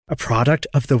a product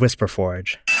of the Whisper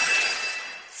Forge.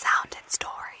 Sound and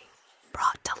story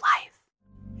brought to life.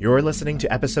 You're listening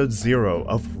to episode 0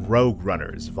 of Rogue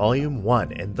Runners, Volume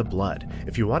 1 in the Blood.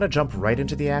 If you want to jump right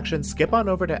into the action, skip on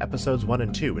over to episodes 1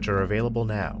 and 2, which are available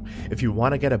now. If you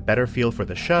want to get a better feel for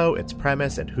the show, its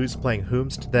premise, and who's playing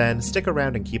whomst, then stick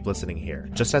around and keep listening here.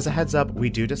 Just as a heads up, we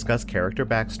do discuss character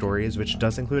backstories, which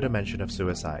does include a mention of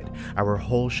suicide. Our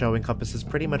whole show encompasses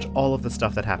pretty much all of the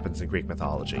stuff that happens in Greek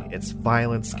mythology. It's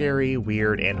violent, scary,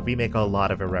 weird, and we make a lot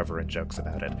of irreverent jokes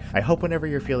about it. I hope whenever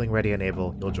you're feeling ready and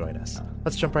able, you'll join us.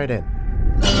 Let's jump right in.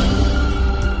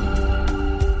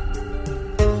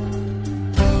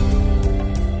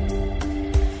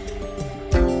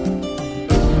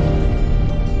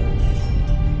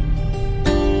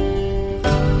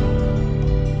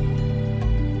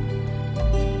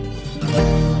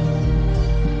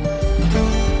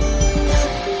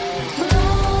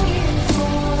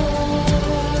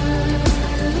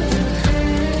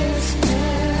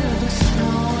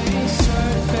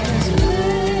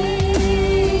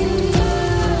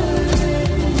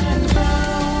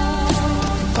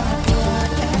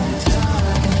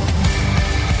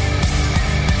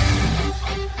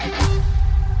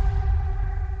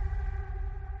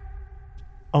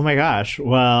 Oh my gosh.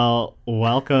 Well,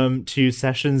 welcome to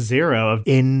session 0 of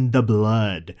In the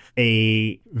Blood,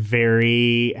 a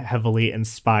very heavily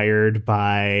inspired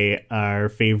by our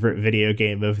favorite video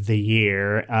game of the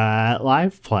year,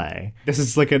 live play. This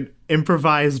is like an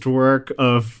improvised work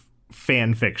of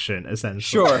fan fiction,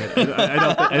 essentially. Sure.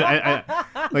 I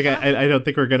don't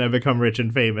think we're gonna become rich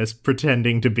and famous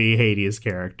pretending to be Hades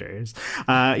characters.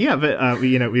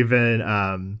 We've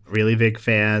been really big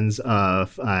fans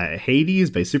of Hades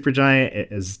by Supergiant.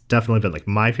 It has definitely been like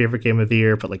my favorite game of the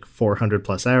year. Put like 400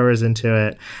 plus hours into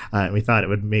it, and we thought it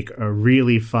would make a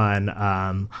really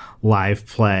fun live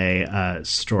play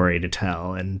story to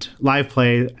tell, and live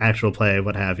play, actual play,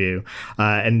 what have you.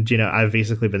 I've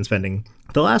basically been spending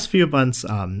the last few months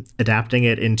adapting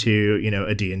it into,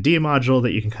 a D&D module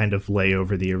that you can kind of lay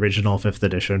over the original 5th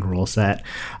edition rule set,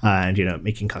 and,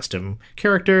 making custom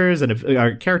characters and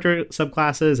character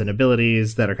subclasses and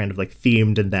abilities that are kind of like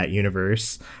themed in that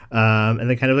universe, and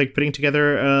then kind of like putting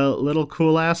together a little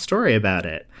cool ass story about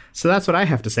it. So that's what I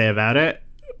have to say about it.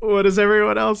 What does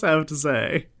everyone else have to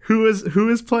say? Who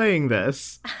is playing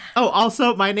this? Oh,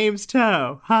 also, my name's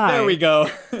Toe. Hi. There we go.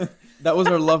 That was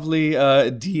our lovely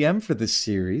DM for this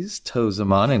series, Toe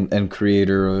Zaman, and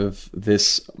creator of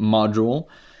this module.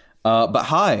 But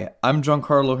hi, I'm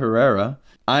Giancarlo Herrera.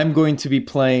 I'm going to be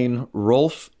playing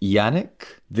Rolf Yannick.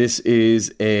 This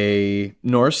is a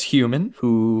Norse human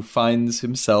who finds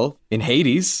himself in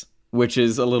Hades, which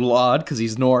is a little odd because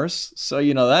he's Norse. So,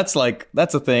 that's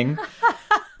a thing.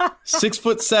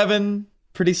 6'7",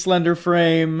 pretty slender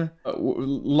frame,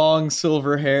 long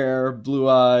silver hair,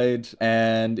 blue-eyed,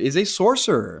 and is a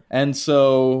sorcerer. And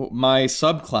so my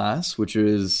subclass, which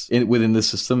is within the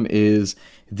system, is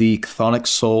the Chthonic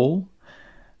Soul.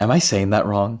 Am I saying that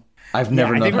wrong? I've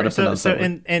never known how to pronounce that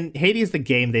word. In Hades, the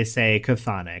game, they say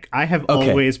Chthonic. I have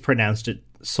always pronounced it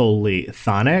solely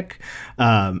Chthonic,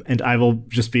 and I will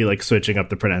just be like switching up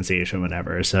the pronunciation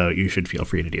whenever, so you should feel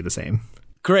free to do the same.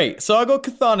 Great. So I'll go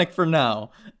Chthonic for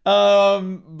now.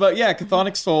 But yeah,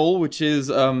 Chthonic Soul, which is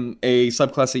a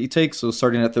subclass that you take. So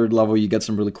starting at 3rd level, you get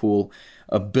some really cool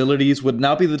abilities. Would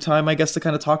now be the time, I guess, to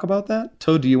kind of talk about that?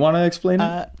 Toad, do you want to explain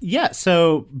it? Yeah,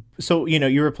 so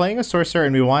you were playing a sorcerer,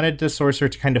 and we wanted the sorcerer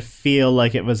to kind of feel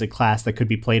like it was a class that could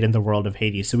be played in the world of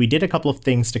Hades. So we did a couple of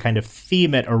things to kind of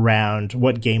theme it around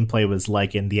what gameplay was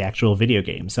like in the actual video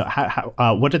game. So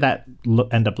what did that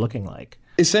end up looking like?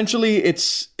 Essentially,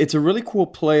 it's a really cool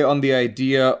play on the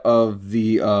idea of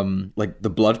the the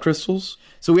blood crystals.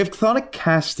 So we have Chthonic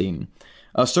Casting.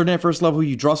 Starting at 1st level,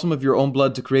 you draw some of your own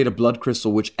blood to create a blood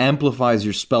crystal, which amplifies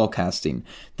your spell casting.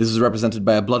 This is represented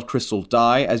by a blood crystal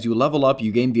die. As you level up,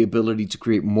 you gain the ability to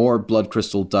create more blood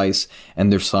crystal dice,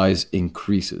 and their size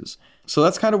increases. So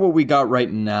that's kind of what we got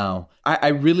right now. I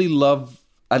really love,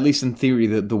 at least in theory,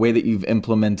 the way that you've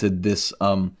implemented this,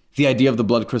 the idea of the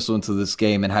blood crystal into this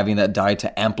game and having that die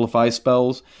to amplify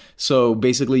spells. So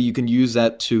basically, you can use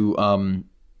that to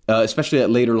especially at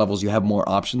later levels, you have more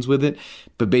options with it,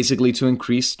 but basically to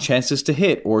increase chances to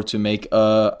hit or to make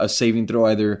a saving throw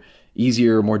either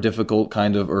easier or more difficult,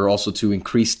 kind of, or also to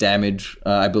increase damage,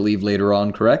 I believe, later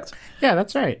on, correct? Yeah,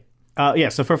 that's right. Yeah,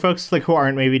 so for folks like who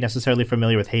aren't maybe necessarily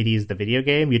familiar with Hades, the video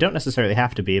game, you don't necessarily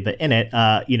have to be, but in it,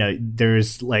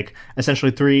 there's like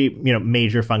essentially three,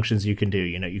 major functions you can do.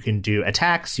 You can do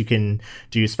attacks, you can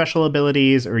do special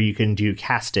abilities, or you can do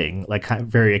casting, like kind of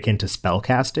very akin to spell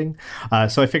casting.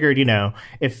 So I figured,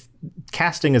 if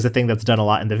casting is a thing that's done a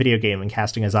lot in the video game, and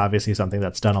casting is obviously something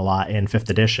that's done a lot in 5th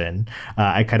edition,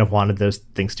 I kind of wanted those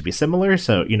things to be similar.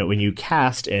 So, when you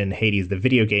cast in Hades, the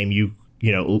video game, you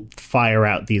fire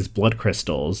out these blood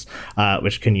crystals,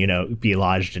 which can, be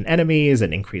lodged in enemies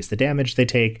and increase the damage they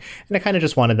take. And I kind of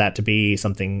just wanted that to be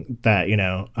something that,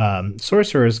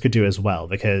 sorcerers could do as well,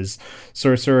 because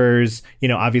sorcerers,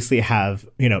 obviously have,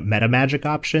 meta magic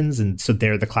options. And so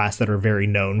they're the class that are very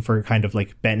known for kind of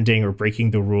like bending or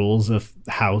breaking the rules of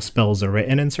how spells are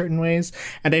written in certain ways.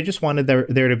 And I just wanted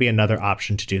there to be another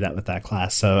option to do that with that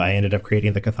class. So I ended up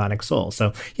creating the Chthonic Soul.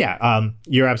 So yeah,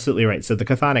 you're absolutely right. So the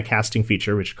Chthonic casting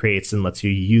feature, which creates and lets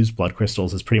you use blood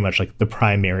crystals, is pretty much like the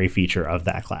primary feature of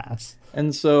that class.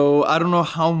 And so I don't know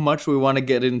how much we want to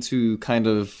get into kind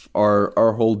of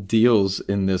our whole deals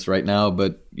in this right now,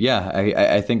 but yeah,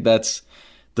 I think that's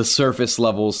the surface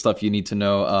level stuff you need to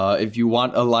know. If you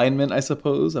want alignment, I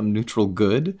suppose I'm neutral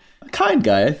good, a kind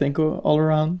guy, I think, all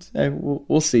around.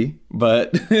 We'll see,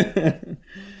 but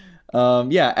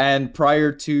yeah. And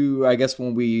prior to, I guess,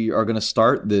 when we are going to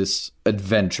start this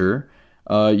adventure,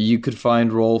 you could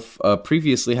find Rolf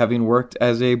previously having worked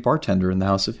as a bartender in the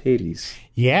House of Hades.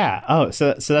 Yeah. Oh,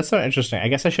 so that's so interesting. I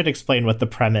guess I should explain what the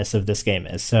premise of this game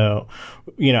is. So,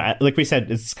 like we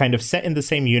said, it's kind of set in the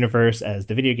same universe as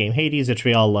the video game Hades, which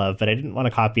we all love, but I didn't want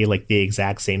to copy like the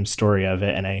exact same story of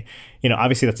it. And I,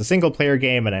 obviously that's a single player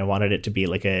game, and I wanted it to be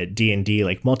like a D&D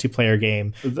like multiplayer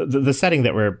game. The setting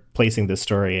that we're placing this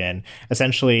story in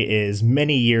essentially is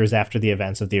many years after the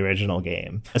events of the original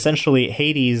game. Essentially,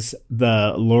 Hades,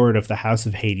 the Lord of the House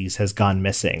of Hades, has gone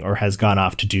missing or has gone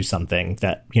off to do something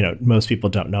that, most people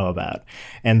don't know about.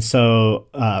 And so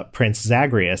Prince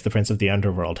Zagreus, the Prince of the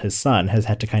Underworld, his son, has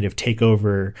had to kind of take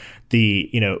over the,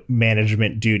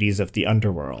 management duties of the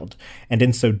underworld. And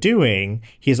in so doing,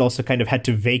 he's also kind of had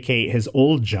to vacate his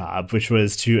old job, which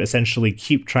was to essentially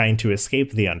keep trying to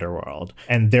escape the underworld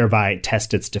and thereby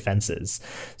test its defenses.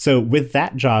 So with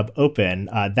that job open,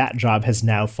 that job has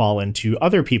now fallen to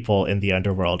other people in the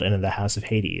underworld and in the House of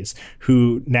Hades,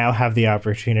 who now have the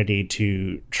opportunity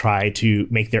to try to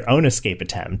make their own escape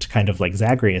attempt, kind of like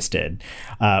Zagreus did,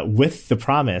 with the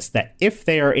promise that if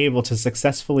they are able to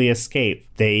successfully escape,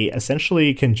 they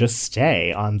essentially can just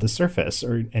stay on the surface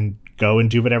and go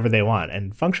and do whatever they want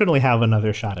and functionally have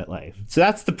another shot at life. So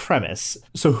that's the premise.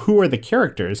 So who are the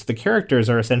characters? The characters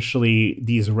are essentially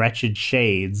these wretched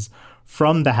shades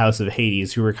from the House of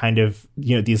Hades who were kind of,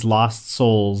 these lost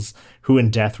souls who in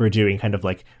death were doing kind of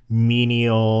like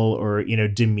menial or,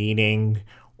 demeaning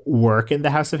work in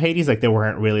the House of Hades. Like they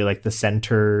weren't really like the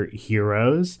center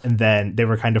heroes, and then they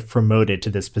were kind of promoted to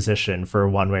this position for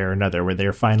one way or another, where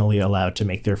they're finally allowed to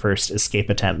make their first escape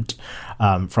attempt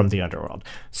from the underworld.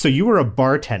 So you were a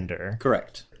bartender,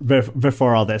 correct?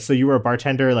 Before all this, so you were a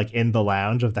bartender like in the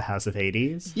lounge of the House of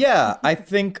Hades. Yeah, I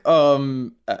think,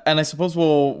 and I suppose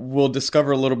we'll discover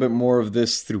a little bit more of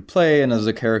this through play and as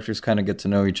the characters kind of get to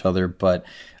know each other. But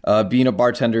being a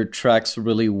bartender tracks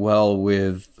really well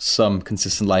with some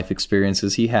consistent life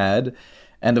experiences he had,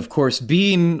 and of course,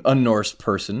 being a Norse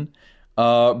person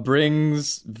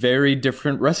brings very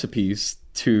different recipes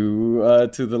to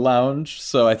the lounge.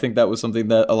 So I think that was something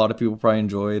that a lot of people probably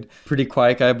enjoyed. Pretty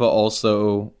quiet guy, but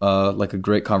also like a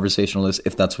great conversationalist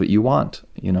if that's what you want,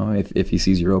 if he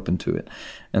sees you're open to it.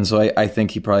 And so I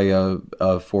think he probably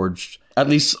forged, at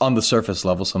least on the surface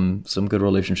level, some good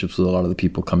relationships with a lot of the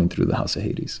people coming through the House of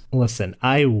Hades. Listen,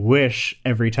 I wish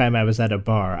every time I was at a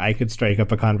bar, I could strike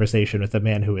up a conversation with a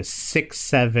man who is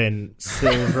 6'7",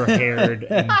 silver-haired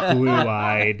and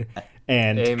blue-eyed,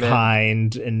 and Amen.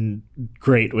 Kind and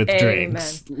great with Amen.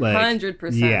 Drinks.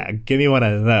 100%. Yeah, give me one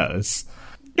of those.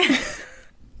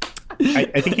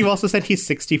 I think you also said he's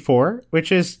 64,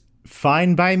 which is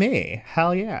fine by me.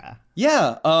 Hell yeah.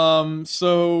 Yeah.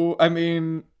 So, I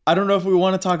mean, I don't know if we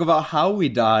want to talk about how we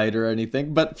died or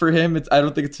anything, but for him, I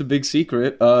don't think it's a big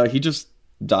secret. He just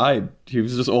died. He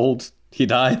was just old. He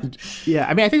died. Yeah,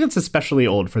 I mean, I think that's especially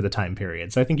old for the time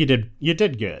period. So I think you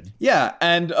did good. Yeah,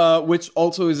 and which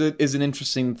also is an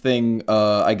interesting thing,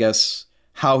 I guess,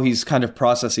 how he's kind of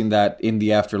processing that in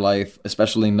the afterlife,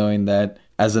 especially knowing that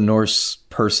as a Norse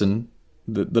person,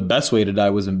 the best way to die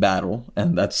was in battle,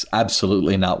 and that's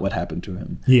absolutely not what happened to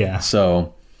him. Yeah.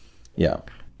 So, yeah.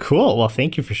 Cool. Well,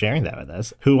 thank you for sharing that with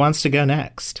us. Who wants to go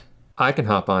next? I can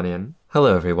hop on in.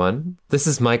 Hello, everyone. This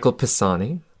is Michael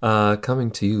Pisani,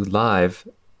 coming to you live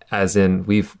as in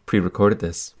we've pre-recorded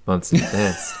this months in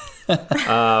advance.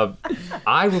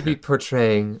 I will be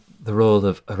portraying the role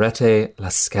of Arete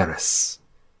Lascaris,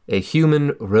 a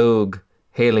human rogue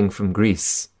hailing from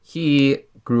Greece. He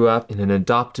grew up in an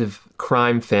adoptive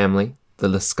crime family, the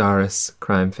Lascaris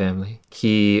crime family.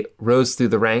 He rose through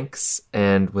the ranks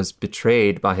and was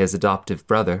betrayed by his adoptive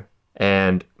brother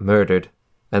and murdered.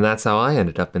 And that's how I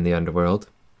ended up in the underworld.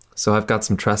 So I've got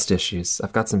some trust issues.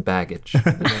 I've got some baggage.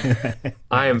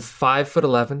 I am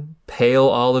 5'11", pale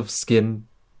olive skin.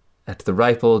 At the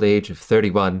ripe old age of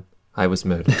 31, I was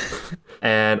murdered.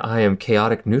 And I am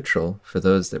chaotic neutral, for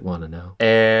those that want to know.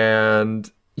 And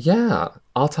yeah,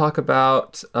 I'll talk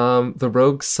about the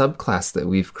rogue subclass that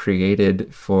we've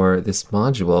created for this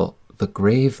module, the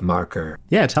Grave Marker.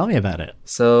 Yeah, tell me about it.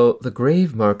 So the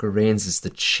Grave Marker reigns as the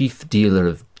chief dealer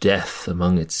of death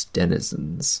among its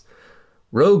denizens.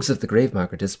 Rogues of the Grave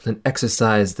Marker discipline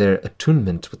exercise their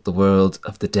attunement with the world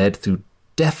of the dead through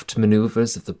deft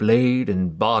maneuvers of the blade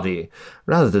and body,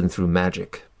 rather than through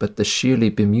magic, but the sheerly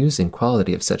bemusing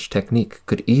quality of such technique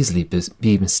could easily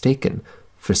be mistaken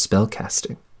for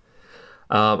spellcasting.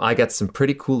 I get some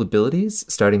pretty cool abilities,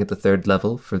 starting at the 3rd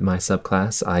level for my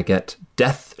subclass. I get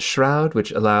Death Shroud,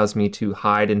 which allows me to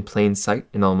hide in plain sight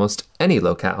in almost any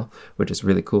locale, which is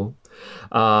really cool.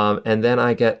 And then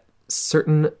I get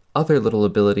certain other little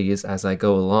abilities as I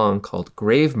go along called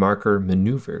Grave Marker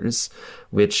Maneuvers,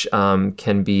 which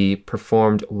can be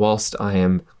performed whilst I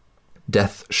am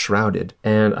death shrouded.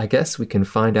 And I guess we can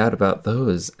find out about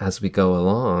those as we go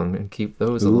along and keep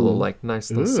those a little like nice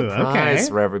little surprise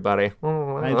for everybody.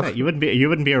 I bet you wouldn't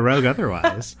be a rogue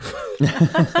otherwise.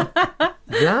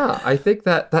 Yeah, I think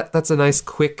that's a nice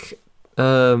quick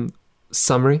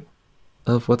summary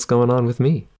of what's going on with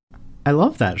me. I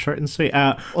love that. Short and sweet.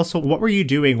 Also, what were you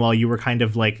doing while you were kind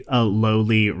of like a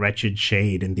lowly, wretched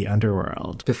shade in the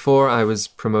underworld? Before I was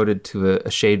promoted to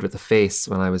a shade with a face,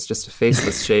 when I was just a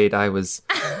faceless shade, I was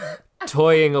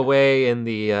toying away in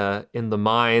the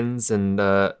mines and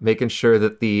making sure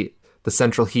that the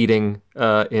central heating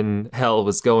in hell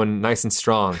was going nice and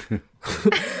strong.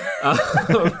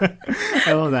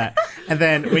 I love that. And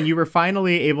then when you were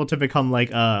finally able to become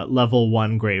like a level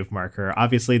 1 grave marker,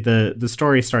 obviously the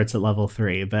story starts at level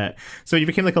 3, but so you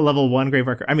became like a level 1 grave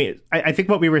marker. I mean, I think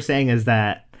what we were saying is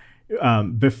that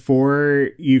before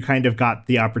you kind of got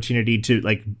the opportunity to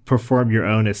like perform your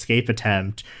own escape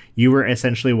attempt, you were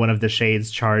essentially one of the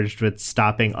shades charged with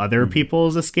stopping other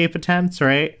people's escape attempts,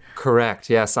 right? Correct.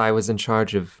 Yes, I was in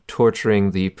charge of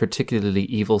torturing the particularly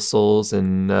evil souls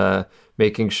and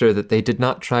making sure that they did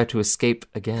not try to escape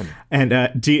again.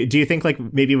 And do you think like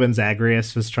maybe when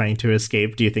Zagreus was trying to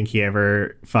escape, do you think he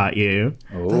ever fought you?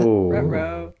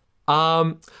 Oh.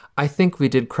 I think we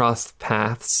did cross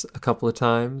paths a couple of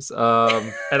times.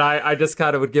 And I just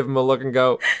kind of would give him a look and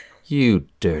go, "You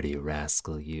dirty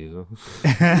rascal, you."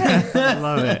 I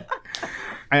love it.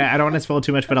 I don't want to spoil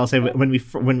too much, but I'll say when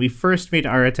we first meet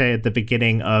Arete at the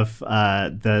beginning of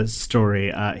the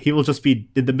story, he will just be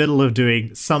in the middle of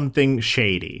doing something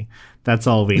shady. That's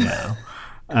all we know.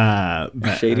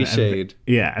 Shade.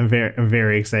 Yeah, I'm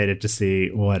very excited to see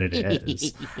what it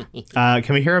is.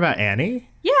 Can we hear about Annie?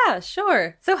 Yeah,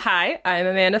 sure. So hi, I'm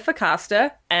Amanda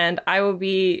Facasta, and I will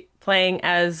be playing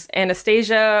as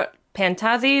Anastasia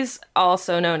Pantazis,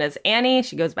 also known as Annie.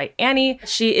 She goes by Annie.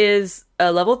 She is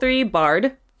a level 3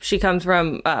 bard. She comes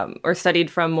from, or studied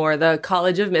from more the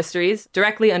College of Mysteries,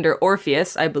 directly under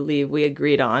Orpheus, I believe we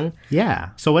agreed on. Yeah.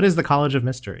 So what is the College of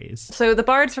Mysteries? So the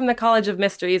bards from the College of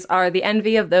Mysteries are the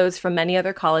envy of those from many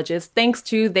other colleges, thanks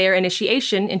to their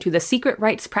initiation into the secret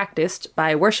rites practiced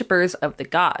by worshippers of the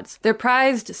gods. Their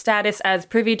prized status as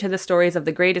privy to the stories of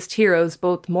the greatest heroes,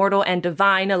 both mortal and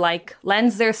divine alike,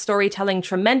 lends their storytelling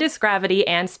tremendous gravity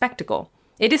and spectacle.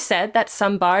 It is said that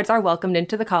some bards are welcomed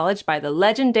into the college by the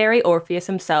legendary Orpheus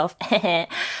himself,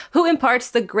 who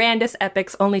imparts the grandest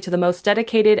epics only to the most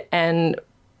dedicated and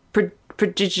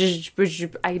prodigious.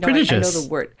 I know the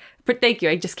word. Thank you,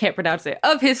 I just can't pronounce it.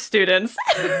 Of his students.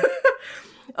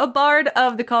 A bard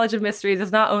of the College of Mysteries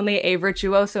is not only a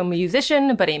virtuoso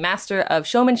musician, but a master of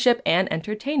showmanship and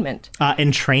entertainment.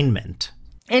 Entrainment.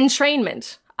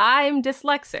 I'm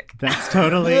dyslexic. That's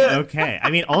totally okay.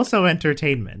 I mean, also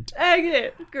entertainment.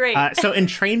 Okay, great. So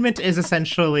entrainment is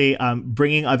essentially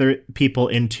bringing other people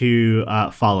into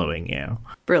following you.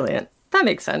 Brilliant. That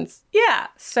makes sense. Yeah.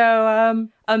 So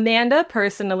Amanda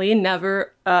personally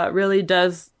never really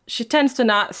does. She tends to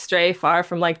not stray far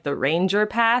from like the ranger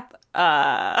path.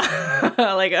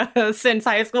 Since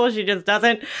high school, she just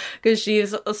doesn't because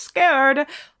she's scared.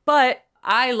 But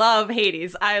I love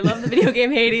Hades. I love the video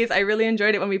game Hades. I really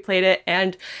enjoyed it when we played it.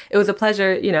 And it was a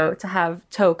pleasure, to have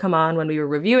Toe come on when we were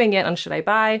reviewing it on Should I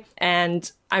Buy?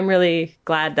 And I'm really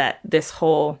glad that this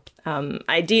whole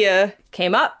idea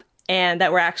came up and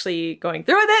that we're actually going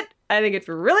through with it. I think it's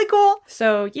really cool.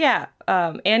 So yeah,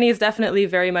 Annie is definitely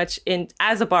very much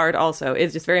as a bard also,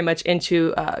 is just very much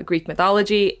into Greek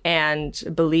mythology and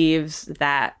believes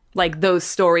that like those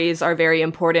stories are very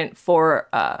important for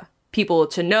people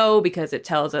to know because it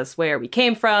tells us where we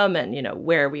came from and,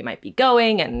 where we might be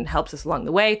going and helps us along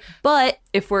the way. But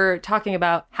if we're talking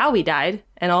about how we died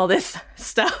and all this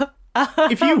stuff.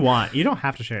 If you want, you don't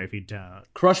have to share if you don't.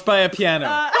 Crushed by a piano.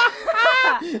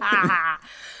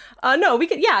 No,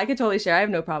 I could totally share. I have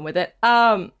no problem with it.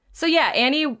 So yeah,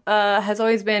 Annie has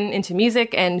always been into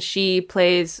music and she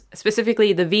plays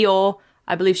specifically the viol.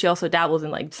 I believe she also dabbles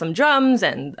in like some drums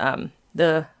and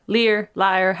the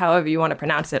lyre, however you want to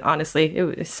pronounce it. Honestly, it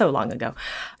was so long ago.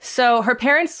 So her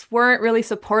parents weren't really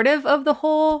supportive of the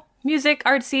whole music,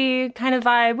 artsy kind of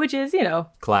vibe, which is,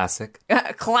 Classic.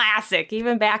 Classic,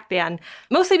 even back then.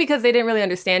 Mostly because they didn't really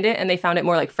understand it and they found it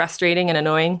more like frustrating and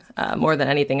annoying more than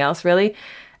anything else, really.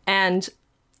 And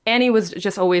Annie was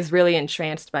just always really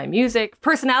entranced by music.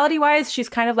 Personality-wise, she's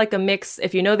kind of like a mix,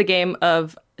 if you know the game,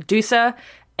 of Dusa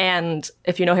and,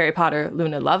 if you know Harry Potter,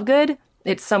 Luna Lovegood.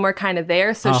 It's somewhere kind of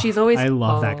there. So she's always... I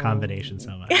love that combination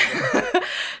so much.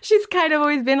 She's kind of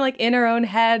always been like in her own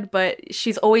head, but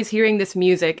she's always hearing this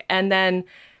music. And then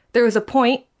there was a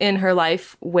point in her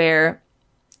life where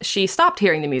she stopped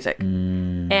hearing the music.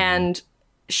 And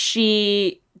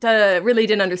she really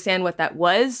didn't understand what that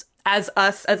was. As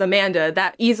Amanda,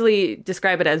 that easily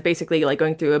describe it as basically like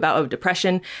going through a bout of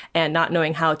depression and not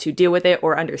knowing how to deal with it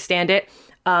or understand it.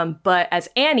 But as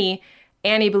Annie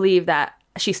believed that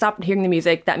she stopped hearing the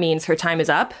music. That means her time is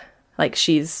up. Like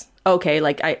she's okay.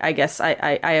 Like I guess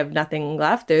I have nothing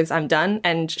left. I'm done.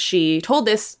 And she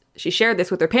shared this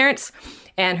with her parents,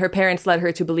 and her parents led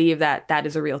her to believe that that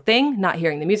is a real thing. Not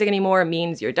hearing the music anymore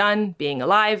means you're done being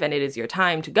alive and it is your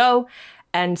time to go.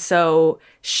 And so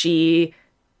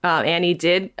Annie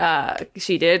did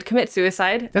commit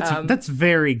suicide. That's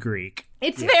very Greek.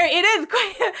 It's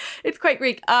quite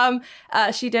Greek.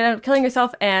 She did end up killing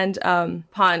herself, and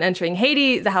upon entering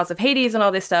Hades, the House of Hades and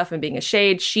all this stuff and being a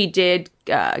shade, she did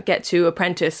get to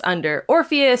apprentice under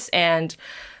Orpheus and,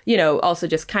 also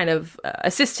just kind of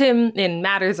assist him in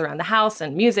matters around the house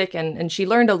and music, and she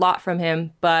learned a lot from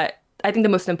him. But I think the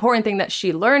most important thing that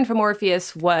she learned from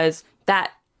Orpheus was that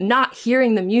not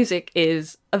hearing the music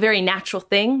is a very natural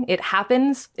thing. It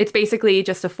happens. It's basically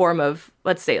just a form of,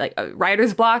 let's say, like a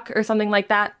writer's block or something like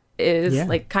that is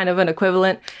like kind of an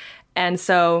equivalent. And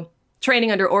so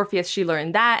training under Orpheus, she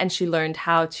learned that, and she learned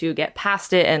how to get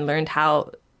past it and learned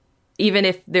how, even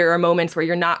if there are moments where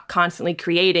you're not constantly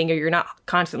creating or you're not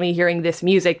constantly hearing this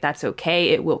music, that's okay.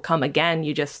 It will come again.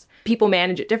 People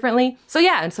manage it differently. So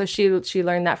yeah, and so she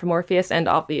learned that from Orpheus, and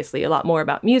obviously a lot more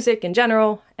about music in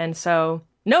general. And so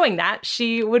knowing that,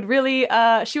 she would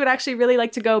actually really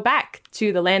like to go back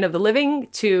to the land of the living,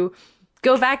 to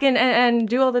go back and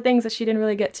do all the things that she didn't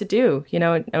really get to do,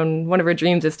 and one of her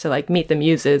dreams is to like meet the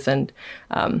muses and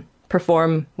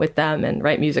perform with them and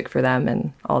write music for them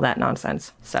and all that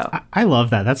nonsense. So I love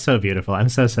that. That's so beautiful. I'm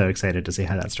so excited to see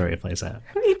how that story plays out.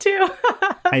 Me too.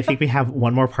 I think we have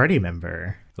one more party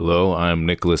member. Hello, I'm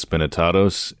Nicholas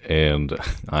Benetatos, and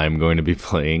I'm going to be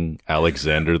playing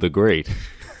Alexander the Great.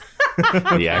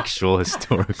 The actual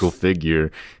historical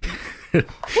figure.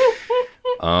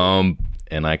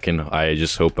 And I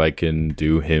just hope I can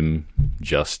do him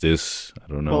justice. I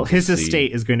don't know. Well, his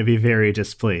estate is going to be very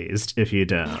displeased if you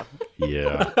don't.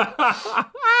 Yeah.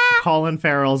 Colin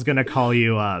Farrell's going to call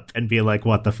you up and be like,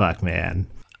 what the fuck, man?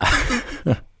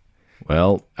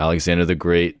 Well, Alexander the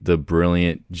Great, the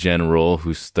brilliant general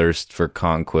whose thirst for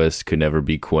conquest could never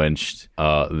be quenched,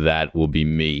 that will be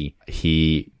me.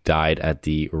 He died at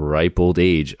the ripe old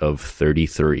age of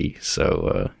 33,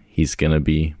 so he's going to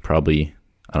be probably,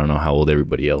 I don't know how old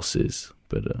everybody else is,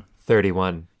 but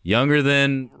 31. Younger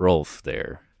than Rolf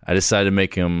there. I decided to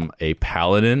make him a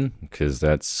paladin because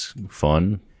that's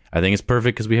fun. I think it's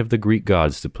perfect because we have the Greek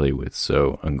gods to play with,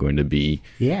 so I'm going to be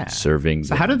serving.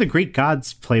 So how do the Greek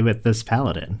gods play with this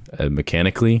paladin?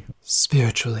 Mechanically?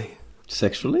 Spiritually.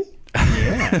 Sexually?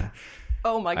 Yeah.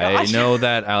 Oh my gosh. I know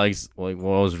that Alex, what I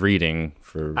was reading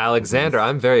for... Alexander,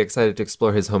 I'm very excited to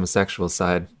explore his homosexual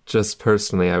side. Just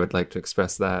personally, I would like to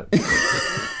express that.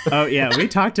 Oh yeah, we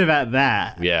talked about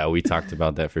that. Yeah, we talked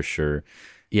about that for sure.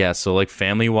 Yeah, so like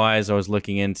family-wise, I was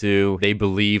looking into, they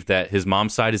believe that his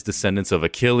mom's side is descendants of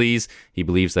Achilles. He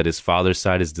believes that his father's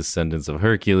side is descendants of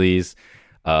Hercules.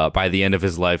 By the end of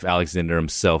his life, Alexander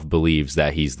himself believes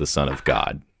that he's the son of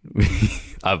God.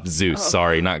 Of Zeus,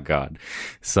 sorry, not God.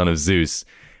 Son of Zeus.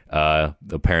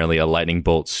 Apparently a lightning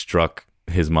bolt struck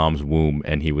his mom's womb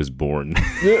and he was born.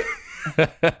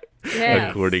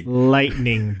 Yes.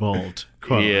 Lightning bolt.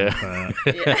 Quote, Yeah.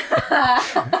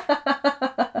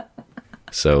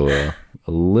 So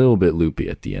a little bit loopy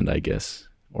at the end, I guess.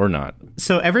 Or not.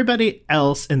 So everybody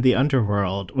else in the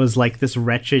underworld was like this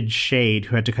wretched shade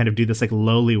who had to kind of do this like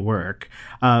lowly work.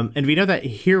 And we know that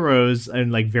heroes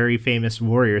and like very famous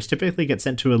warriors typically get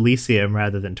sent to Elysium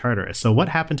rather than Tartarus. So what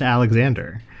happened to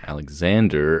Alexander?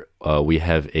 Alexander, we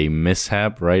have a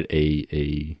mishap, right?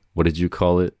 A what did you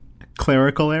call it?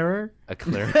 Clerical error? A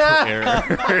clerical error.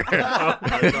 Oh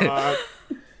my God.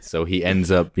 So he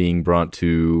ends up being brought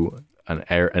to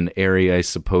an area, I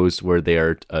suppose, where they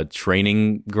are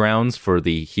training grounds for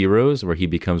the heroes, where he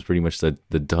becomes pretty much the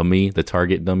dummy, the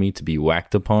target dummy to be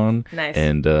whacked upon. Nice.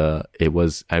 And it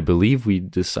was, I believe, we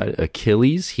decided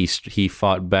Achilles. He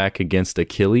fought back against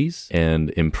Achilles and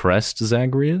impressed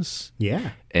Zagreus. Yeah.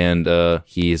 And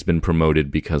he has been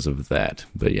promoted because of that.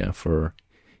 But yeah, for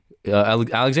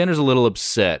Alexander's a little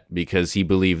upset because he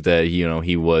believed that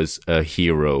he was a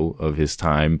hero of his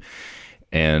time.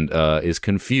 And is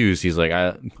confused. He's like,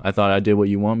 I thought I did what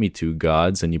you want me to,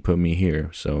 gods, and you put me here.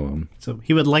 So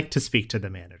he would like to speak to the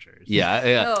managers.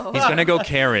 Yeah. Oh. He's gonna go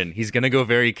Karen. He's gonna go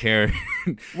very Karen.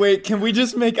 Wait, can we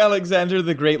just make Alexander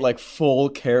the Great like full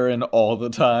Karen all the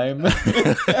time?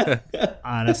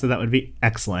 Honestly, that would be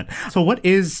excellent. So what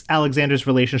is Alexander's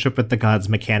relationship with the gods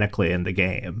mechanically in the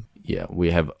game? Yeah,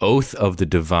 we have Oath of the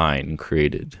Divine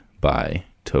created by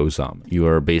Tozama. You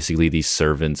are basically the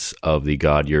servants of the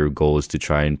god. Your goal is to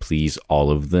try and please all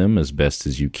of them as best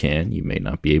as you can. You may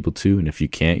not be able to, and if you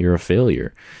can't, you're a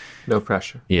failure. No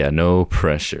pressure. Yeah, no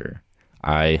pressure.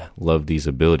 I love these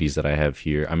abilities that I have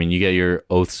here. I mean, you get your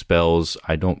oath spells.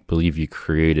 I don't believe you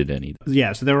created any.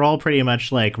 Yeah, so they're all pretty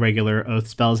much like regular oath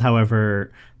spells.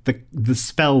 However, the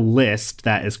spell list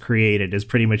that is created is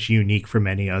pretty much unique from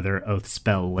any other oath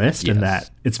spell list, Yes. in that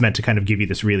it's meant to kind of give you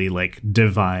this really like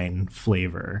divine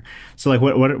flavor. So like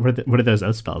what do those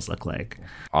oath spells look like?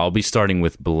 I'll be starting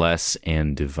with Bless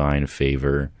and Divine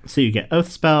Favor. So you get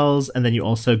oath spells, and then you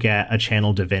also get a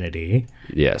channel divinity.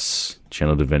 Yes,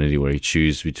 Channel Divinity, where you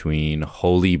choose between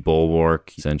Holy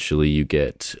Bulwark. Essentially, you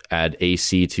get add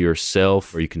AC to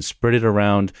yourself, or you can spread it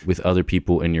around with other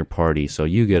people in your party. So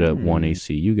you get a 1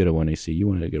 AC, you get a 1 AC, you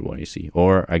want to get 1 AC.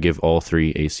 Or I give all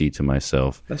 3 AC to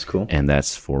myself. That's cool. And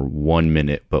that's for 1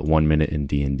 minute, but 1 minute in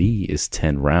D&D is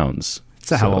 10 rounds.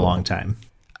 It's a hell of a long time.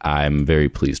 I'm very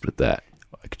pleased with that.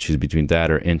 I could choose between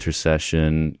that or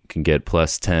Intercession. Can get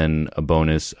plus 10, a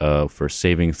bonus for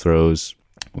saving throws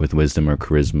with Wisdom or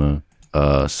Charisma.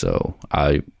 So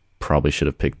I probably should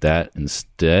have picked that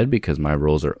instead because my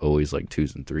rolls are always like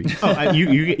 2s and 3s. Oh,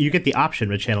 you get the option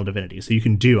with channel divinity, so you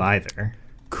can do either.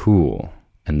 Cool.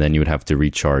 And then you would have to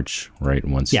recharge, right?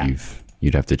 Once Yeah.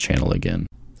 you'd have to channel again.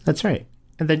 That's right.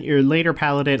 And then your later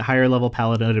paladin, higher level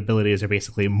paladin abilities are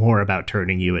basically more about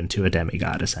turning you into a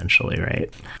demigod, essentially,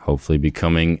 right? Hopefully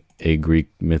becoming a Greek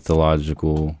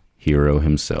mythological hero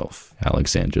himself,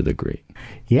 Alexander the Great.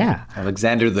 Yeah,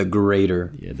 Alexander the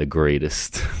Greater. Yeah, the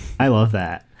greatest. I love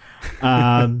that.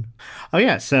 Oh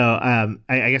yeah, so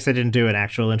I guess I didn't do an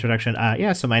actual introduction.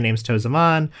 So my name's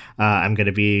Tozaman. I'm going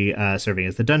to be serving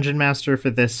as the dungeon master for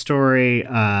this story.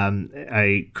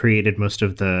 I created most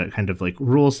of the kind of like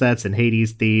rule sets and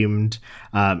Hades themed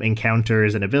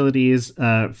encounters and abilities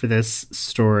for this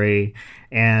story.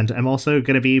 And I'm also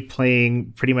going to be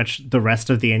playing pretty much the rest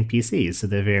of the NPCs, so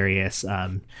the various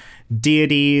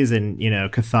deities and,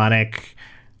 chthonic,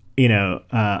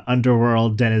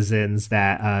 underworld denizens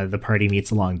that the party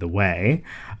meets along the way.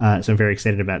 So I'm very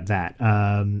excited about that.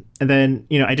 And then,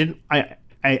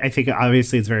 I think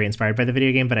obviously it's very inspired by the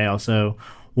video game, but I also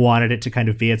wanted it to kind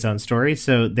of be its own story.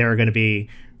 So there are going to be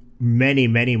many,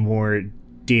 many more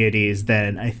deities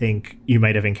than I think you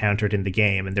might have encountered in the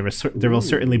game. And there will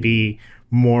certainly be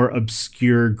more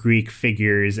obscure Greek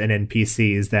figures and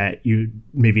NPCs that you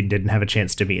maybe didn't have a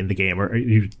chance to meet in the game, or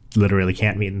you literally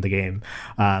can't meet in the game,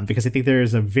 because I think there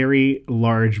is a very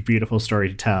large, beautiful story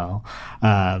to tell,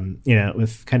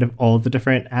 with kind of all the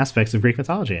different aspects of Greek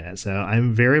mythology in it. So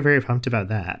I'm very, very pumped about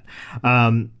that.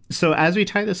 So as we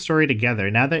tie this story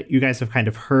together, now that you guys have kind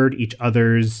of heard each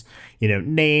other's,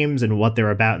 names and what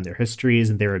they're about and their histories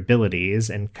and their abilities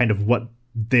and kind of what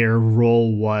their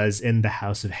role was in the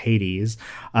House of Hades,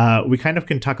 we kind of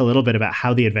can talk a little bit about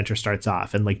how the adventure starts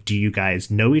off. And like, do you guys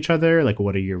know each other? Like,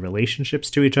 what are your relationships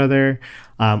to each other?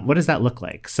 What does that look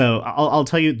like? So I'll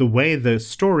tell you the way the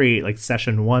story, like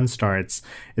session 1 starts,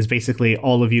 is basically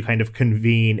all of you kind of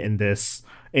convene in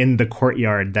the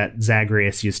courtyard that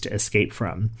Zagreus used to escape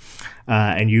from.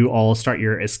 And you all start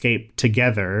your escape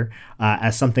together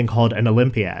as something called an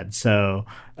Olympiad. So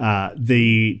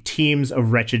the teams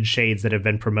of wretched shades that have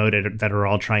been promoted that are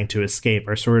all trying to escape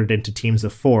are sorted into teams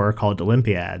of 4 called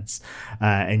Olympiads.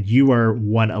 And you are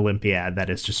one Olympiad that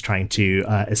is just trying to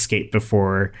escape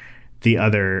before the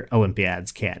other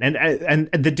Olympiads can. And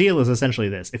the deal is essentially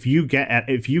this. If you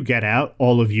get out,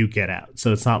 all of you get out.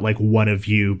 So it's not like one of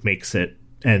you makes it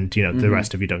and the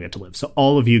rest of you don't get to live. So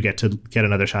all of you get to get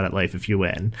another shot at life if you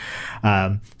win.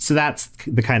 So that's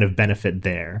the kind of benefit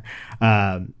there.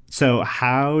 So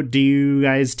how do you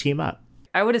guys team up?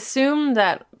 I would assume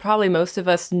that probably most of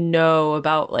us know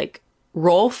about like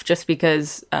Rolf, just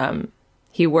because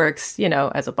he works,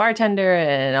 as a bartender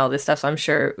and all this stuff. So I'm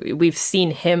sure we've seen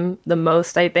him the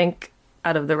most, I think,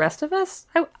 out of the rest of us.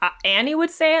 Annie would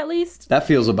say, at least. That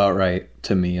feels about right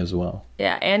to me as well.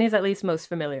 Yeah, Annie's at least most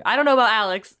familiar. I don't know about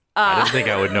Alex. I don't think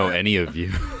I would know any of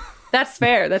you. That's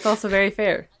fair. That's also very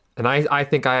fair. And I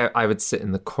think I would sit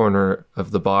in the corner of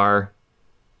the bar.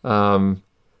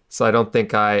 So I don't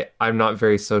think I'm not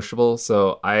very sociable.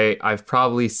 So I've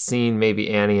probably seen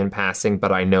maybe Annie in passing,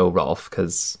 but I know Rolf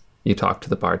because you talk to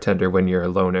the bartender when you're a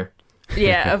loner.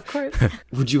 Yeah, of course.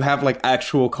 Would you have like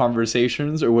actual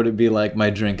conversations, or would it be like my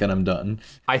drink and I'm done?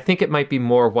 I think it might be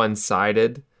more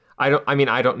one-sided. I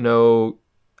don't know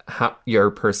how your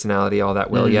personality all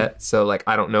that well yet. So like,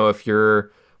 I don't know if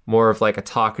you're more of like a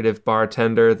talkative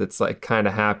bartender that's like kind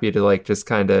of happy to like just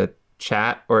kind of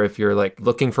chat, or if you're like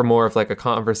looking for more of like a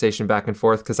conversation back and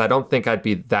forth. Cause I don't think I'd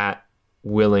be that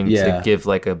willing to give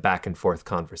like a back and forth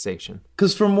conversation.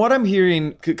 Because from what I'm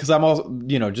hearing, because I'm also,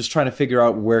 just trying to figure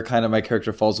out where kind of my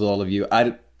character falls with all of you.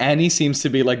 Annie seems to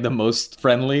be like the most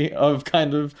friendly of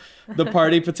kind of the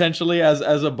party potentially as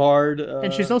a bard.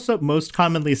 And she's also most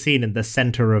commonly seen in the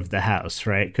center of the house,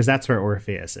 right? Because that's where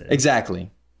Orpheus is.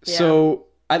 Exactly. Yeah. So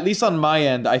at least on my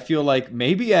end, I feel like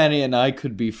maybe Annie and I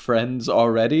could be friends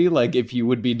already. Like if you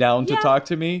would be down to talk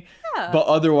to me. But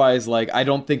otherwise, like, I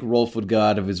don't think Rolf would go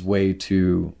out of his way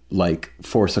to, like,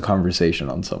 force a conversation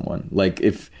on someone. Like,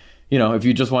 if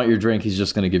you just want your drink, he's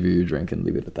just going to give you your drink and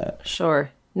leave it at that.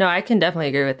 Sure. No, I can definitely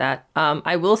agree with that.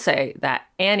 I will say that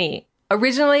Annie,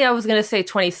 originally I was going to say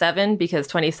 27 because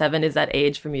 27 is that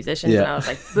age for musicians. Yeah. And I was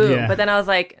like, boom. Yeah. But then I was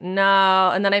like,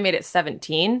 no. And then I made it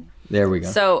 17. There we go.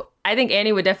 So I think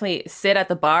Annie would definitely sit at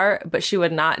the bar, but she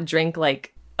would not drink,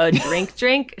 like, a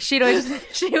drink. She would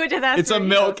just ask it's for, a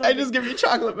milk. I just give you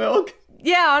chocolate milk.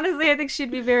 Yeah, honestly, I think she'd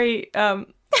be very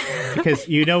Because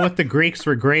what the Greeks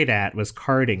were great at was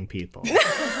carding people.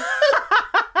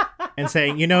 And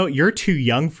saying, you're too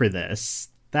young for this.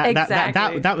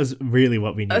 That was really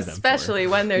what we knew them for. Especially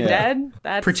when they're dead.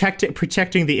 That's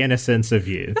protecting the innocence of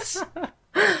youths.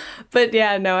 But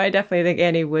yeah, no, I definitely think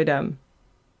Annie would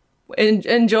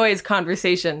enjoys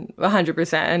conversation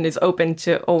 100% and is open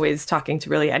to always talking to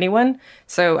really anyone.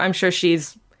 So I'm sure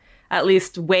she's at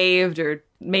least waved or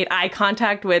made eye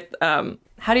contact with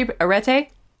Arete?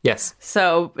 Yes.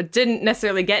 So didn't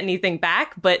necessarily get anything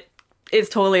back, but is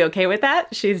totally okay with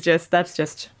that. That's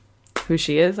just who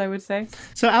she is, I would say.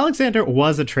 So Alexander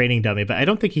was a training dummy, but I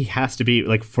don't think he has to be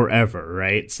like forever,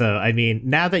 right? So I mean,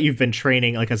 now that you've been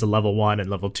training like as a level 1 and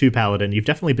level 2 paladin, you've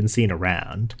definitely been seen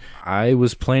around. I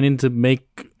was planning to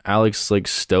make Alex like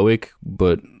stoic,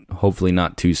 but hopefully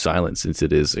not too silent since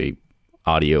it is a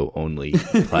audio only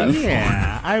platform.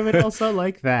 Yeah, I would also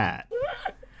like that.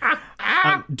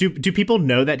 Do people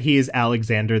know that he is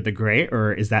Alexander the Great,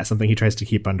 or is that something he tries to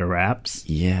keep under wraps?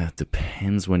 Yeah,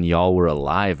 depends when y'all were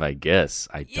alive, I guess.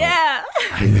 I don't. Yeah.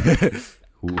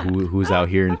 Who's out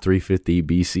here in 350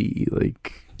 BC,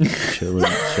 like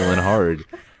chilling hard?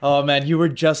 Oh man, you were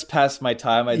just past my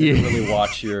time. I didn't really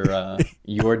watch your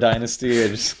dynasty. I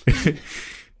just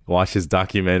watch his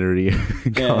documentary.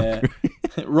 Yeah.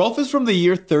 Rolf is from the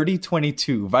year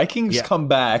 3022. Vikings come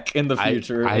back in the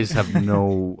future. I just have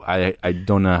I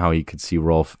don't know how you could see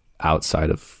Rolf outside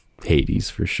of Hades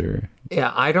for sure.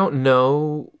 Yeah, I don't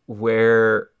know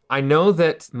where. I know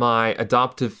that my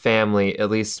adoptive family, at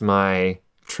least my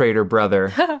traitor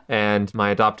brother and my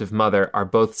adoptive mother, are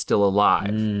both still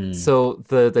alive. So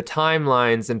the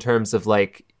timelines in terms of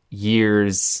like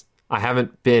years, I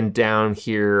haven't been down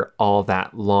here all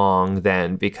that long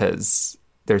then, because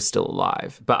they're still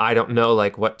alive. But I don't know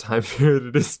like what time period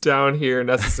it is down here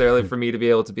necessarily for me to be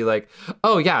able to be like,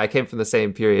 oh yeah, I came from the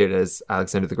same period as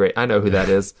Alexander the Great. I know who that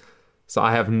is. So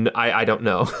I don't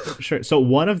know. Sure. So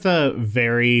one of the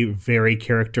very, very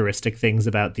characteristic things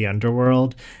about the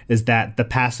underworld is that the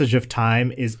passage of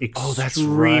time is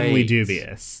extremely right.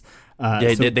 dubious.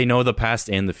 They know the past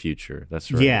and the future.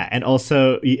 That's right. Yeah, and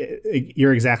also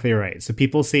you're exactly right. So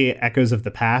people see echoes of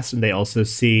the past, and they also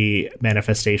see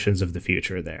manifestations of the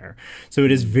future there. So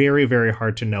it is very, very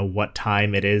hard to know what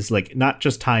time it is, like not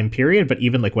just time period, but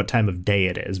even like what time of day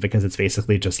it is, because it's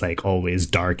basically just like always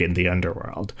dark in the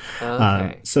underworld.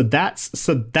 Okay. So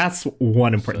that's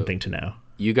one important thing to know.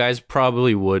 You guys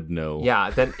probably would know.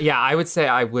 I would say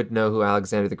I would know who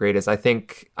Alexander the Great is. I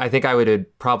think I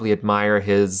would probably admire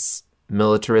his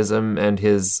militarism and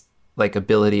his like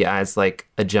ability as like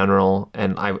a general,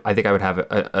 and I think I would have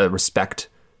a respect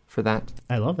for that.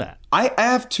 I love that. I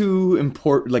have two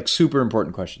super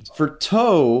important questions. For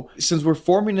Toe, since we're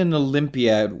forming an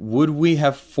Olympiad, would we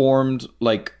have formed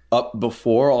like up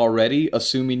before already,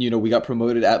 assuming, we got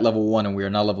promoted at level 1 and we are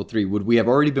now level 3? Would we have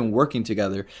already been working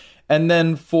together? And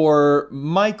then for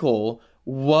Michael,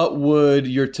 what would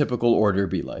your typical order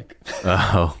be like?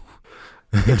 Oh.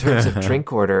 In terms of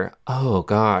drink order, oh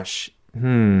gosh.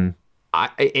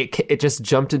 It just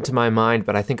jumped into my mind,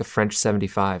 but I think a French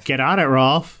 75. Get on it,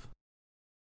 Rolf.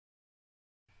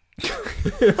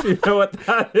 If you know what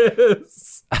that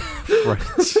is.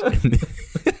 French.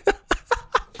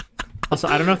 Also,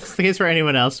 I don't know if it's the case for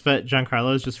anyone else, but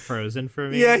Giancarlo is just frozen for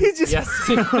me. Yeah, he just... Yeah.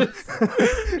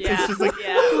 It's just like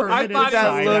I thought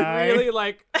that looked really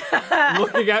like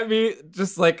looking at me,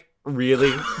 just like,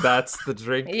 really? That's the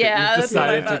drink that you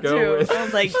decided to go with? I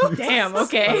was like, damn,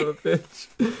 okay.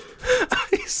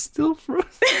 He's still frozen.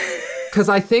 Because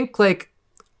I think, like,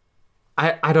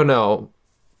 I don't know.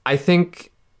 I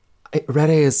think Rede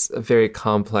is a very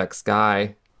complex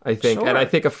guy, I think. Sure. And I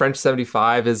think a French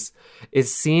 75 is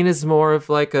seen as more of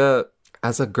like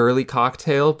as a girly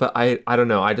cocktail, but I don't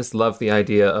know. I just love the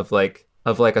idea of like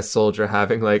a soldier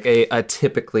having like a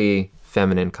typically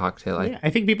feminine cocktail. I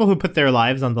think people who put their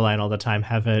lives on the line all the time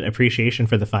have an appreciation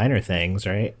for the finer things,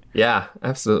 right? Yeah,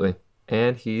 absolutely.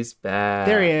 And he's back.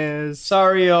 There he is.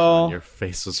 Sorry, y'all. Your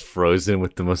face was frozen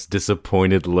with the most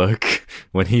disappointed look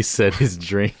when he said his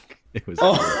drink. It was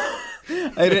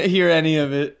I didn't hear any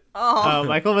of it.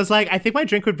 Michael was like, I think my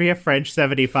drink would be a French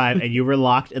 75, and you were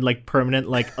locked in like permanent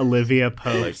like Olivia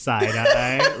Pope side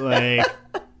eye. Like,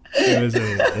 it was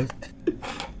amazing.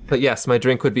 But yes, my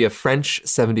drink would be a French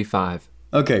 75.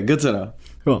 Okay, good to know.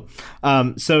 Cool.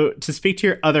 So to speak to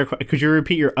your other, could you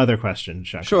repeat your other question,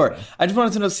 Giancarlo? Sure. I just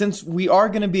wanted to know, since we are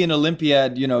going to be an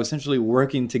Olympiad, essentially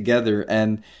working together,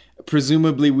 and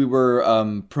presumably we were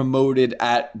promoted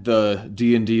at the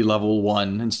D&D level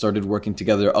 1 and started working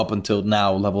together up until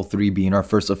now, level 3 being our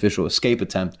first official escape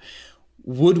attempt.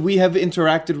 Would we have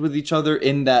interacted with each other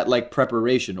in that like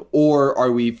preparation, or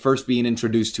are we first being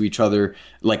introduced to each other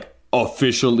like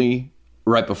officially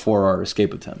right before our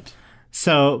escape attempt?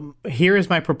 So here is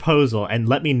my proposal, and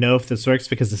let me know if this works,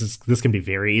 because this can be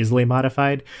very easily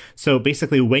modified. So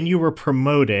basically, when you were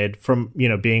promoted from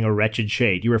being a wretched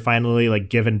shade, you were finally like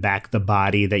given back the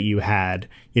body that you had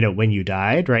when you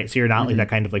died, right? So you're not like that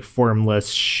kind of like formless,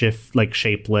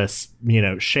 shapeless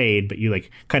shade, but you like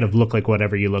kind of look like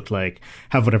whatever you looked like,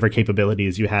 have whatever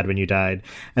capabilities you had when you died,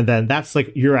 and then that's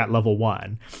like you're at level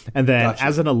 1. And then Gotcha.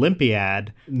 As an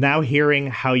Olympiad, now hearing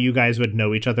how you guys would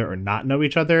know each other or not know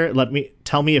each other,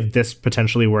 tell me if this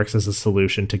potentially works as a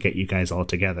solution to get you guys all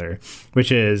together,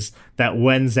 which is that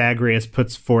when Zagreus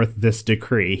puts forth this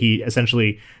decree, he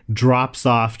essentially drops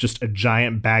off just a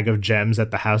giant bag of gems at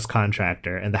the house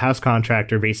contractor, and the house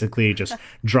contractor basically just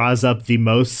draws up the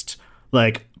most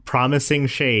like promising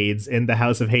shades in the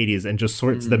House of Hades and just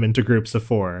sorts them into groups of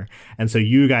 4. And so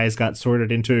you guys got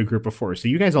sorted into a group of 4. So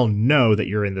you guys all know that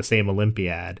you're in the same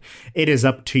Olympiad. It is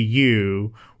up to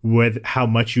you with how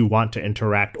much you want to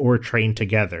interact or train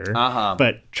together.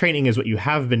 But training is what you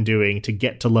have been doing to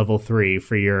get to level 3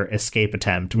 for your escape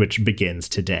attempt, which begins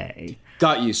today.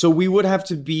 Got you. So we would have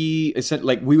to we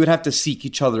would have to seek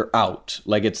each other out.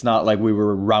 Like, it's not like we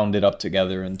were rounded up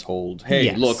together and told, hey,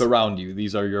 Yes. look around you.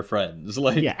 These are your friends.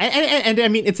 Like, Yeah, and I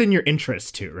mean, it's in your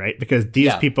interest too, right? Because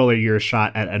these people are your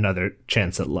shot at another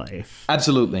chance at life.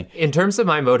 absolutely. In terms of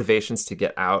my motivations to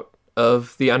get out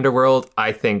of the underworld,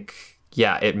 I think,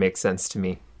 yeah, it makes sense to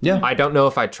me. Yeah. I don't know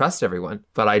if I trust everyone,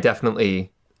 but I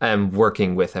definitely am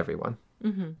working with everyone.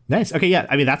 Nice. Okay, yeah.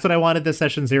 I mean, that's what I wanted this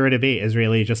session 0 to be, is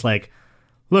really just like,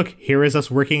 look, here is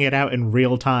us working it out in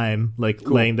real time, like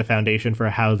laying the foundation for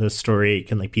how the story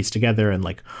can like piece together and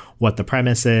like what the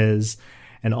premise is.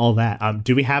 and all that.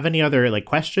 Do we have any other like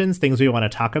questions, things we want to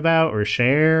talk about or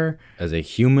share? As a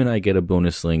human, I get a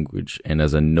bonus language, and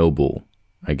as a noble,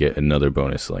 I get another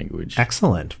bonus language.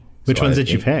 Excellent. Which So ones I did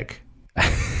you think-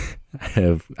 pick? I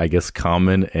have, I guess,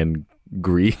 Common and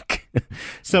Greek.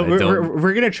 So I we're don't-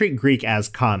 going to treat Greek as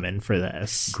common for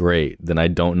this. Great. Then I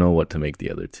don't know what to make the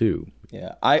other two.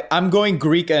 Yeah, I'm going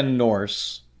Greek and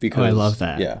Norse because Oh, I love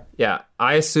that. Yeah, Yeah,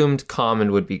 I assumed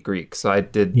common would be Greek, so I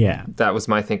did. Yeah. That was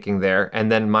my thinking there.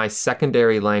 And then my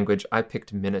secondary language, I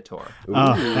picked Minotaur. Oh,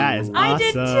 that is awesome. I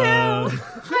did too.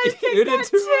 I picked You did that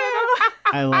too? too.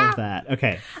 I love that.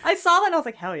 Okay. I saw that and I was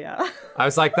like, hell yeah. I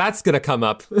was like, that's gonna come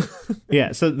up.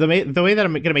 Yeah, so the way that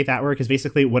I'm going to make that work is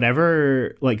basically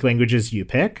whatever like languages you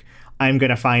pick, I'm going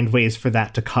to find ways for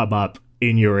that to come up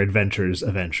in your adventures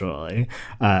eventually.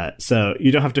 So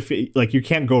you don't have to like you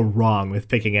can't go wrong with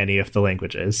picking any of the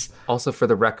languages. Also, for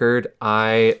the record,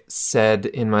 I said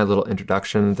in my little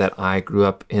introduction that I grew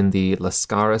up in the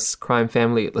Lascaris crime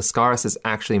family. Lascaris is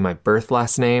actually my birth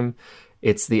last name.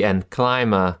 It's the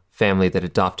Enclima family that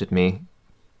adopted me.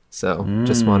 So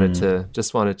just wanted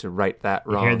to right that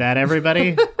wrong. Hear that,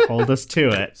 everybody? Hold us to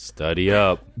it. Study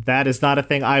up. That is not a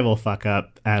thing I will fuck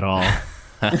up at all.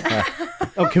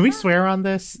 Oh, can we swear on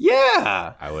this?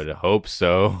 yeah. I would hope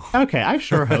so. Okay, I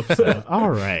sure hope so. All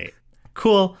right.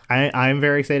 Cool. I'm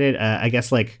very excited. I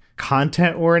guess like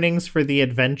content warnings for the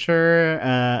adventure.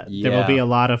 There will Yeah. be a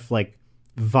lot of like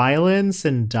violence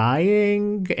and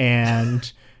dying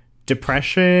and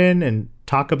depression and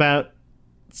talk about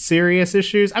serious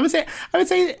issues. I would say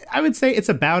it's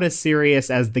about as serious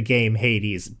as the game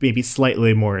Hades, maybe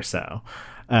slightly more so.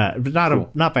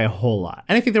 But not by a whole lot.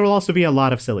 And I think there will also be a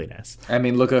lot of silliness. I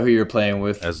mean, look at who you're playing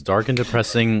with. As dark and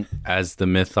depressing as the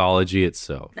mythology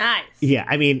itself. Nice. Yeah,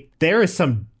 I mean, there is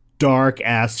some dark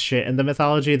ass shit in the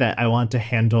mythology that I want to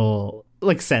handle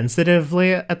like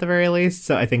sensitively at the very least.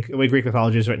 So I think the way Greek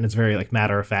mythology is written, it's very like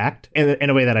matter of fact in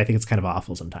a way that I think it's kind of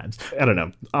awful sometimes. I don't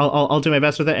know. I'll do my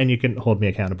best with it, and you can hold me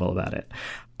accountable about it.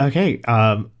 Okay,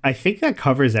 I think that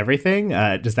covers everything.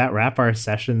 Does that wrap our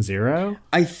session 0?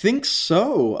 I think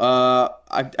so.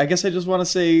 I guess I just want to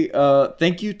say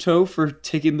thank you, Toe, for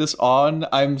taking this on.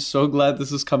 I'm so glad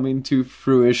this is coming to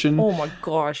fruition. Oh my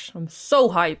gosh, I'm so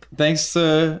hype. Thanks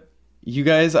to you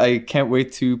guys. I can't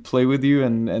wait to play with you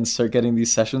and start getting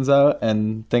these sessions out.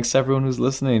 And thanks to everyone who's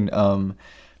listening.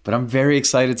 But I'm very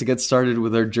excited to get started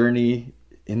with our journey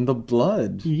in the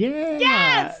blood. Yeah.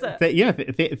 Yes!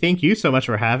 Thank you so much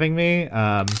for having me.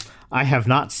 I have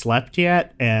not slept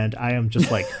yet, and I am just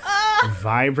like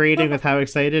vibrating with how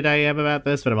excited I am about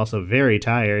this, but I'm also very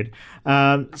tired.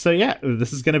 So yeah,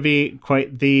 this is going to be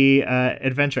quite the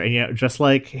adventure. And, just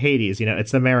like Hades,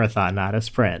 it's a marathon, not a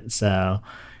sprint. So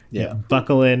Yeah.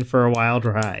 buckle in for a wild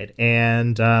ride.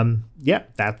 And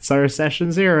that's our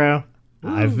session 0.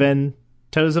 I've been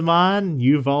Tozamon.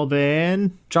 You've all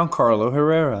been Giancarlo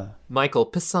Herrera. Michael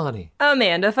Pisani.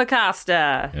 Amanda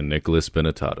Facasta. And Nicholas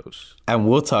Benetatos. And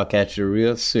we'll talk at you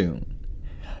real soon.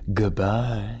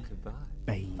 Goodbye.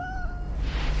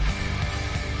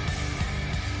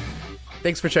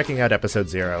 Thanks for checking out episode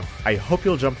 0. I hope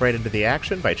you'll jump right into the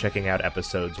action by checking out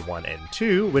episodes 1 and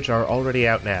 2, which are already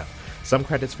out now. Some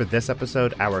credits for this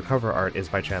episode. Our cover art is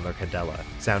by Chandler Candela.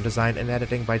 Sound design and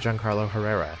editing by Giancarlo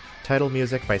Herrera. Title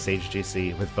music by Sage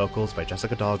GC, with vocals by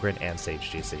Jessica Dahlgren and Sage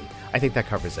GC. I think that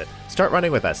covers it. Start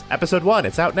running with us. Episode 1,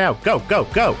 it's out now. Go, go,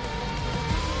 go!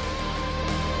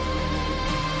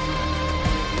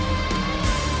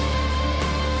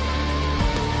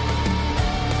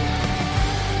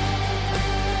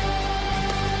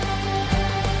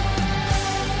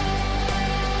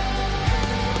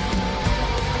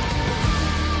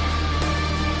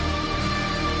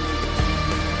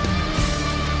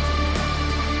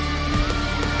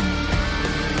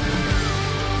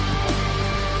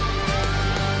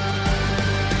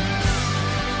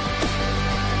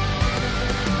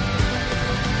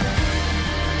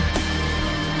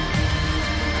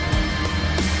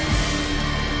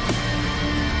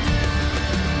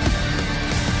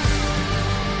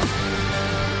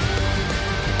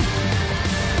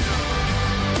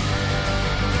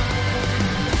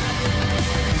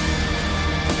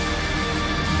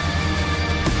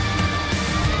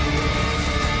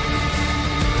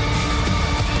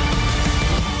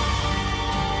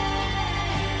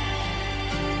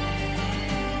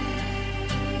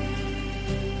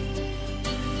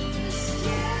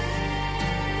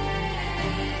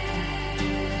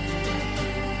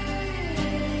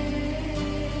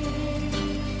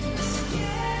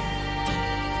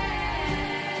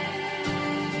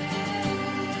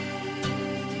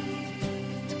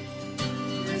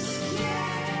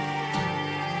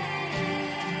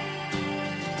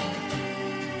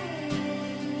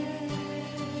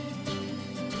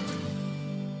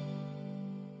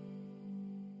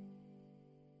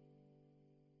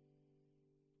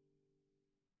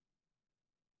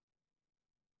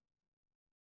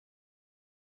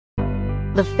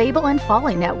 The Fable and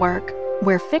Folly Network,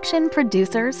 where fiction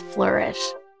producers flourish.